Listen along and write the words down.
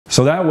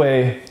So that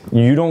way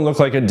you don't look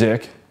like a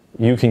dick.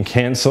 You can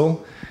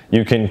cancel.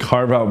 You can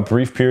carve out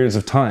brief periods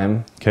of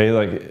time, okay,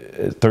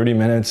 like 30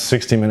 minutes,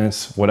 60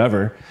 minutes,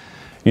 whatever.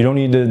 You don't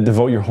need to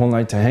devote your whole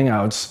night to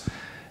hangouts.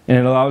 And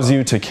it allows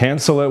you to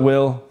cancel at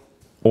will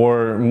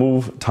or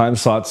move time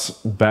slots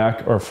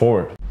back or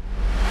forward.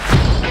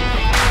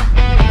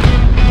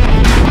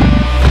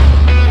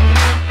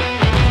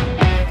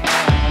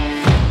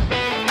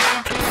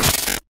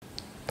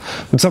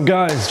 What's up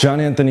guys,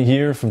 John Anthony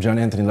here from John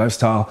Anthony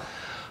Lifestyle.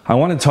 I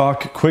want to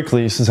talk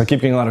quickly, since I keep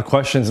getting a lot of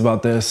questions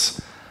about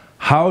this,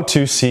 how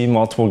to see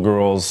multiple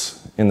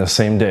girls in the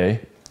same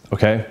day,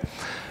 okay?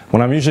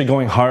 When I'm usually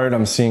going hard,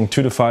 I'm seeing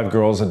 2 to 5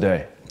 girls a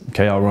day,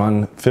 okay? I'll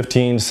run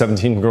 15,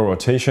 17 girl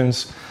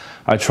rotations.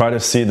 I try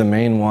to see the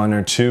main 1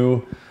 or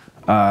 2,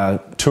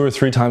 2 or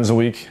 3 times a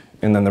week,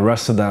 and then the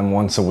rest of them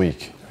once a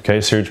week,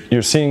 okay? So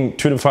you're seeing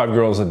 2 to 5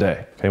 girls a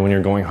day, okay, when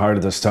you're going hard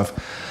at this stuff.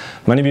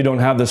 Many of you don't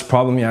have this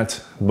problem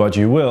yet, but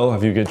you will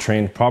if you get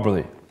trained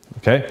properly,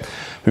 okay?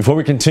 Before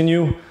we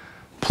continue,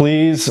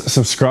 please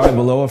subscribe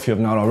below if you have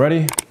not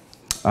already.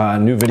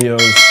 New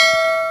videos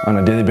on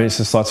a daily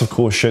basis, lots of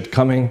cool shit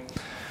coming.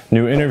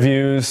 New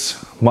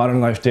interviews,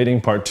 Modern Life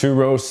Dating Part 2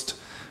 roast,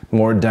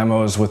 more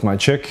demos with my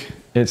chick,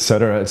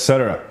 etc.,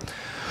 etc.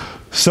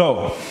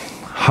 So,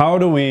 how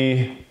do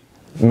we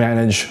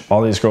manage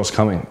all these girls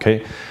coming,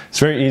 okay? It's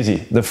very easy.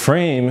 The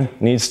frame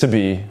needs to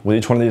be, with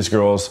each one of these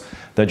girls,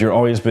 that you're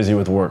always busy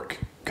with work,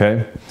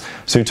 okay?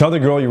 So you tell the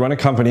girl you run a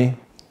company,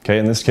 okay?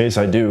 In this case,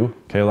 I do,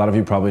 okay? A lot of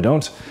you probably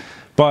don't,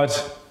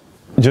 but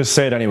just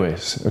say it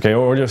anyways, okay?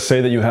 Or just say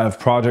that you have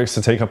projects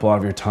to take up a lot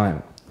of your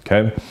time,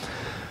 okay?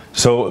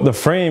 So the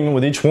frame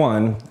with each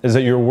one is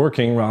that you're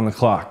working around the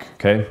clock,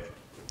 okay?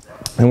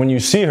 And when you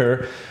see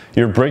her,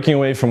 you're breaking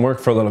away from work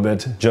for a little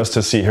bit just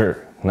to see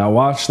her. Now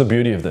watch the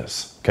beauty of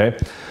this, okay?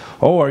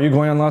 Oh, are you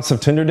going on lots of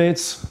Tinder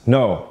dates?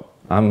 No,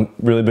 I'm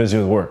really busy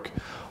with work.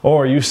 Oh,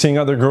 are you seeing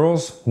other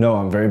girls? No,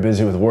 I'm very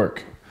busy with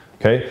work,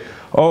 okay?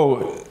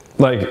 Oh,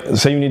 like,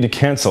 say you need to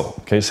cancel,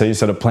 okay? Say you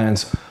set up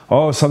plans.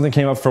 Oh, something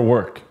came up for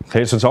work,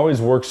 okay? So it's always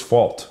work's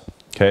fault,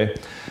 okay?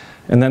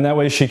 And then that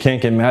way she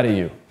can't get mad at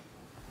you.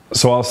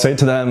 So I'll say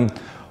to them,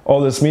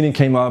 oh, this meeting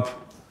came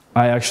up.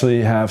 I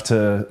actually have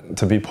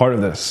to be part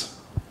of this.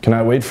 Can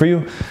I wait for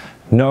you?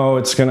 No,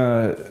 it's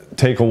gonna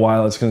take a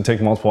while. It's gonna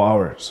take multiple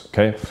hours,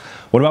 okay?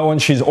 What about when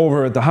she's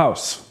over at the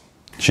house?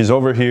 She's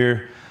over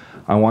here.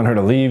 I want her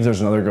to leave. There's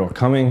another girl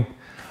coming.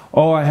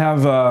 Oh, I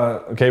have,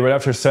 okay, right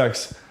after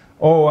sex.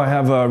 Oh, I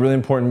have a really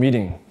important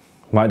meeting.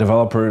 My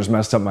developers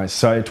messed up my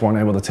site, weren't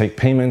able to take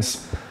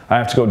payments. I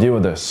have to go deal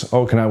with this.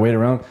 Oh, can I wait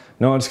around?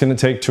 No, it's gonna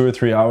take 2 or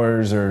 3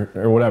 hours or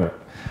whatever.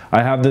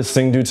 I have this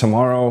thing due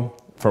tomorrow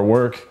for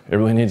work. It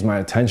really needs my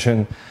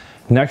attention.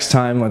 Next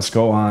time, let's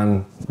go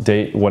on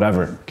date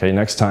whatever. Okay,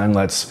 next time,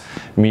 let's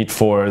meet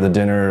for the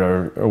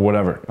dinner or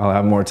whatever. I'll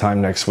have more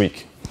time next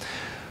week.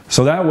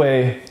 So that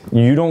way,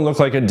 you don't look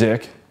like a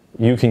dick.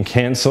 You can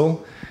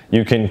cancel.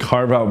 You can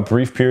carve out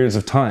brief periods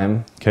of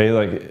time, okay,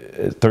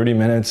 like 30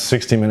 minutes,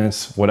 60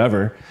 minutes,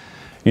 whatever.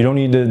 You don't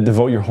need to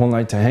devote your whole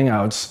night to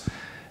hangouts.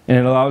 And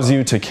it allows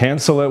you to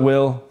cancel at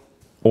will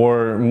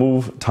or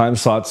move time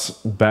slots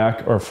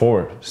back or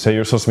forward. Say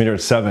you're supposed to meet her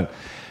at 7.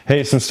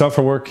 Hey, some stuff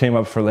for work came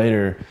up for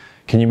later.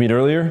 Can you meet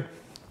earlier?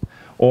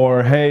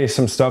 Or hey,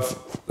 some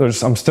stuff,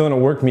 I'm still in a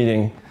work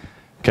meeting,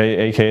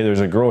 okay, aka there's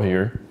a girl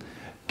here.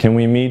 Can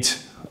we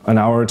meet an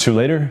hour or 2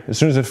 later? As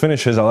soon as it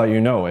finishes, I'll let you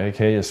know,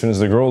 aka as soon as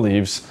the girl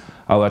leaves,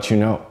 I'll let you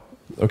know,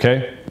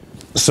 okay?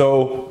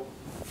 So,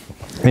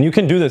 and you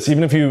can do this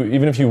even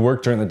if you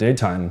work during the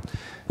daytime,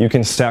 you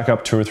can stack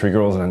up 2 or 3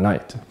 girls in a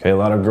night, okay? A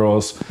lot of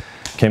girls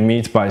can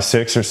meet by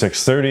 6 or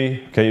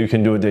 6:30, okay? You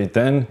can do a date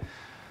then.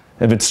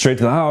 If it's straight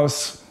to the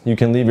house, you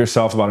can leave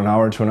yourself about an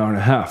hour to an hour and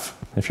a half.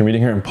 If you're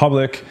meeting here in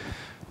public,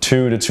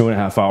 2 to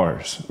 2.5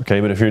 hours, okay?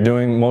 But if you're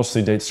doing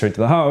mostly dates straight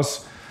to the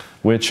house,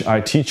 which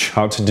I teach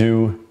how to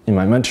do in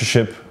my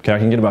mentorship, okay, I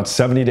can get about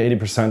 70 to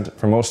 80%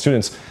 for most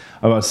students.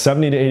 About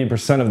 70 to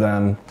 80% of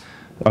them,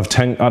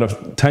 out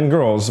of 10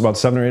 girls, about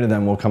 7 or 8 of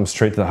them will come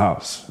straight to the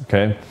house,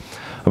 okay?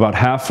 About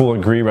half will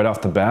agree right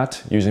off the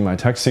bat using my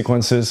text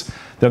sequences.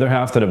 The other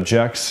half that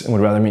objects and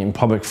would rather meet in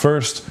public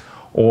first,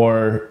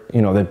 or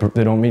you know,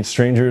 they don't meet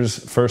strangers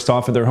first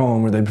off at their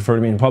home, or they prefer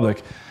to meet in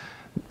public.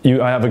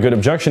 I have a good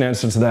objection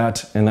answer to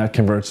that, and that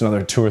converts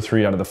another 2 or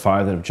 3 out of the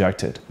 5 that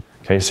objected.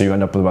 Okay, so you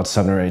end up with about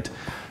 7 or 8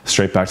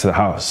 straight back to the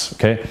house,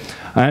 okay?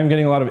 I am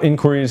getting a lot of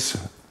inquiries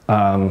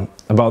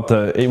about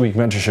the 8-week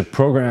mentorship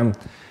program.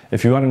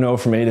 If you want to know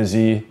from A to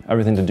Z,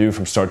 everything to do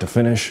from start to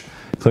finish,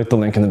 click the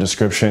link in the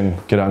description,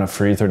 get on a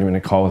free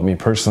 30-minute call with me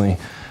personally.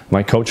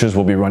 My coaches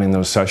will be running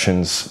those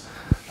sessions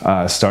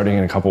starting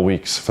in a couple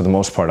weeks for the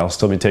most part. I'll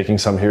still be taking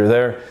some here or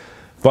there,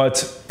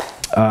 but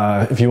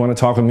if you want to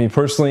talk with me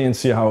personally and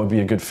see how it would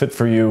be a good fit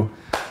for you,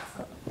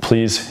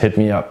 please hit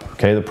me up,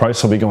 okay? The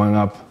price will be going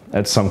up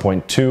at some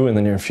point too in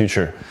the near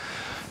future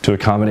to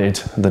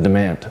accommodate the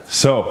demand.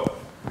 So,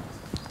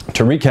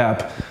 to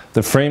recap,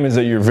 the frame is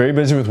that you're very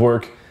busy with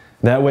work.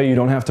 That way you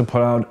don't have to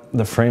put out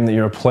the frame that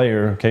you're a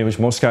player, okay? Which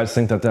most guys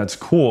think that that's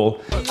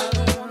cool.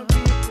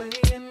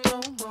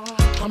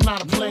 I'm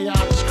not a player,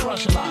 I just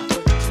crush a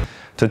lot.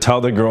 To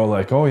tell the girl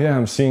like, oh yeah,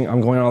 I'm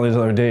going on all these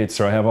other dates,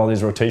 or I have all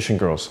these rotation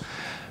girls.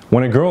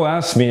 When a girl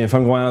asks me if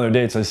I'm going on other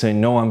dates, I say,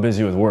 no, I'm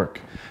busy with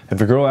work.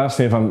 If a girl asks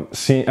me if I'm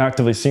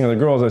actively seeing other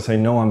girls, I say,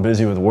 no, I'm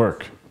busy with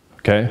work,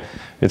 okay?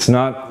 It's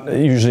not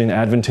usually an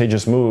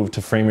advantageous move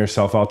to frame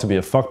yourself out to be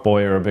a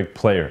fuckboy or a big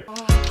player.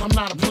 I'm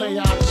not a player,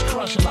 I just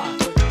crush a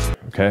lot.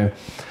 Okay?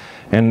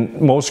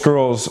 And most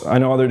girls, I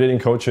know other dating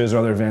coaches or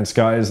other advanced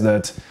guys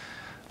that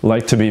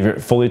like to be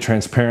fully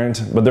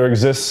transparent, but there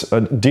exists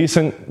a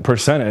decent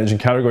percentage and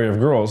category of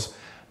girls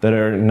that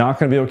are not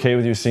going to be okay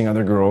with you seeing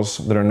other girls,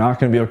 that are not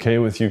going to be okay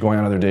with you going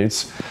on other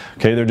dates.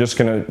 Okay, they're just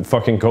going to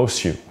fucking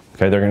ghost you.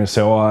 Okay, they're going to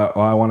say,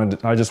 oh,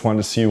 I just wanted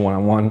to see you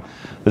one-on-one.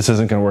 This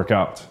isn't going to work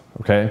out.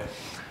 Okay,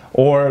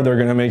 or they're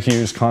going to make you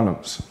use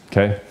condoms.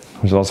 Okay,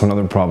 which is also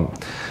another problem.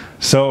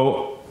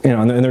 So, you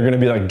know, and they're going to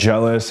be like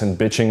jealous and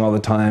bitching all the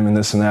time and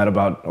this and that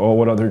about, oh,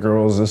 what other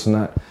girls, this and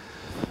that.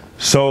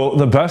 So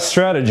the best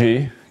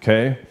strategy,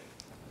 okay,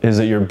 is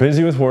that you're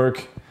busy with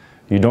work,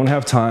 you don't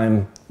have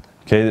time.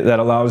 Okay, that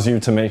allows you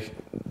to make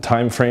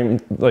time frame,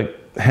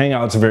 like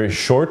hangouts very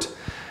short.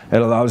 It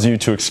allows you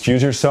to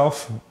excuse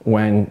yourself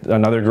when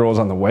another girl is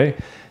on the way.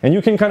 And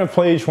you can kind of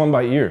play each one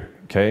by ear,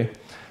 okay?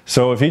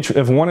 So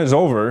if one is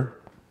over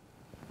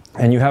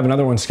and you have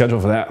another one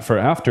scheduled for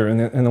after,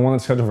 and the one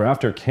that's scheduled for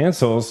after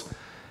cancels,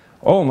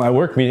 oh, my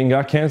work meeting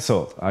got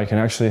canceled. I can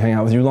actually hang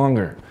out with you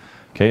longer,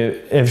 okay?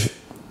 If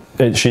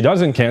she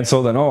doesn't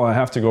cancel, then, oh, I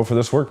have to go for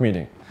this work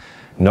meeting.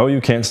 No,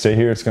 you can't stay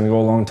here, it's gonna go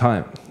a long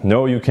time.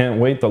 No, you can't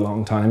wait the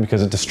long time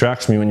because it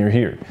distracts me when you're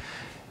here.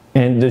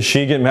 And does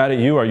she get mad at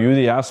you? Are you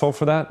the asshole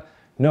for that?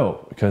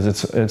 No, because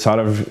it's out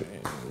of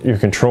your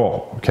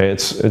control, okay?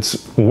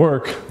 It's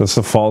work that's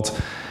the fault,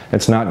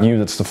 it's not you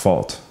that's the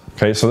fault,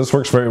 okay? So this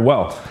works very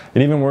well.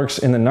 It even works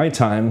in the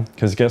nighttime,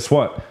 because guess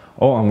what?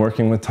 Oh, I'm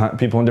working with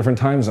people in different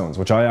time zones,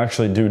 which I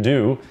actually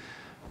do.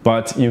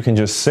 But you can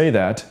just say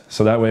that,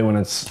 so that way when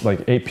it's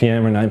like 8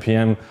 p.m. or 9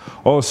 p.m.,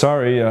 oh,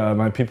 sorry,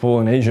 my people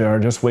in Asia are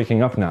just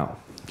waking up now,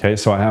 okay?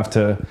 So I have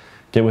to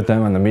get with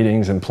them on the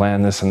meetings and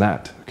plan this and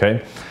that,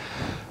 okay?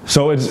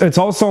 So it's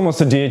also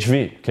almost a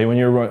DHV, okay? When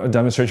you're a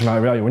demonstration of high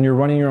value, when you're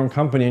running your own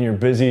company and you're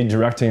busy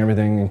directing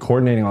everything and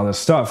coordinating all this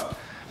stuff,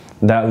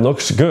 that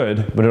looks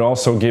good, but it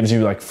also gives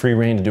you like free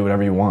reign to do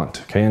whatever you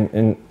want, okay?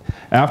 And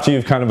after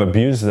you've kind of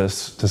abused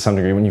this to some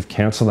degree, when you've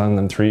canceled on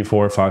them 3,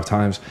 4, 5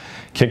 times,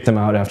 kicked them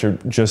out after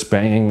just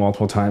banging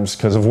multiple times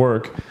because of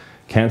work,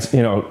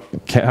 constantly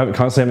having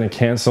to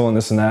cancel and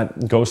this and that,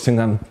 ghosting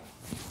them,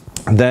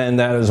 then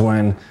that is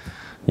when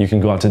you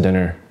can go out to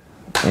dinner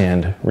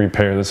and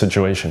repair the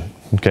situation,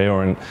 okay?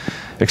 Or in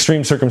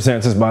extreme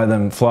circumstances, buy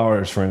them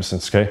flowers, for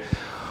instance, okay?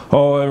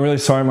 Oh, I'm really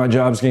sorry, my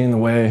job's getting in the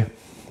way,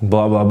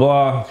 blah, blah,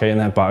 blah, okay? And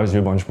that buys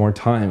you a bunch more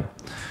time,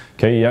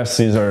 okay? Yes,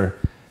 these are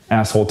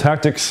asshole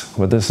tactics,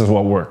 but this is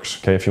what works,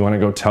 okay? If you want to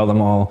go tell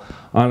them all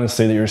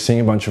honestly that you're seeing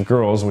a bunch of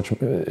girls, which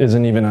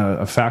isn't even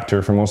a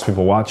factor for most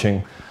people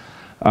watching,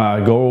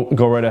 go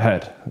right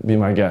ahead, be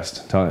my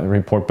guest,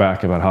 report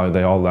back about how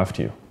they all left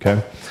you,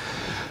 okay?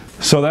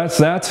 So that's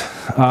that.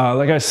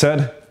 Like I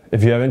said,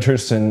 if you have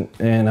interest in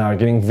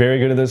getting very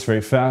good at this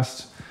very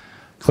fast,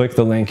 click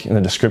the link in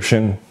the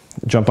description,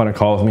 jump on a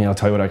call with me, I'll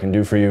tell you what I can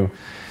do for you,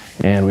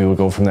 and we will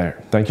go from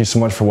there. Thank you so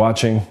much for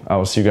watching. I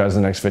will see you guys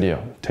in the next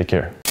video. Take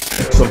care.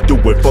 Some do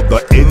it for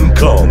the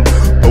income,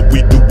 but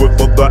we do it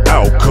for the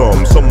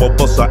outcome. Some of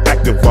us are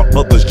active while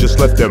others just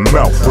let their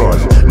mouth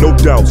run. No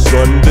doubt,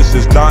 son, this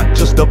is not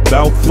just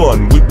about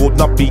fun. We will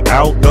not be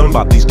outdone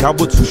by these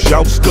cowards who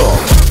shout scum.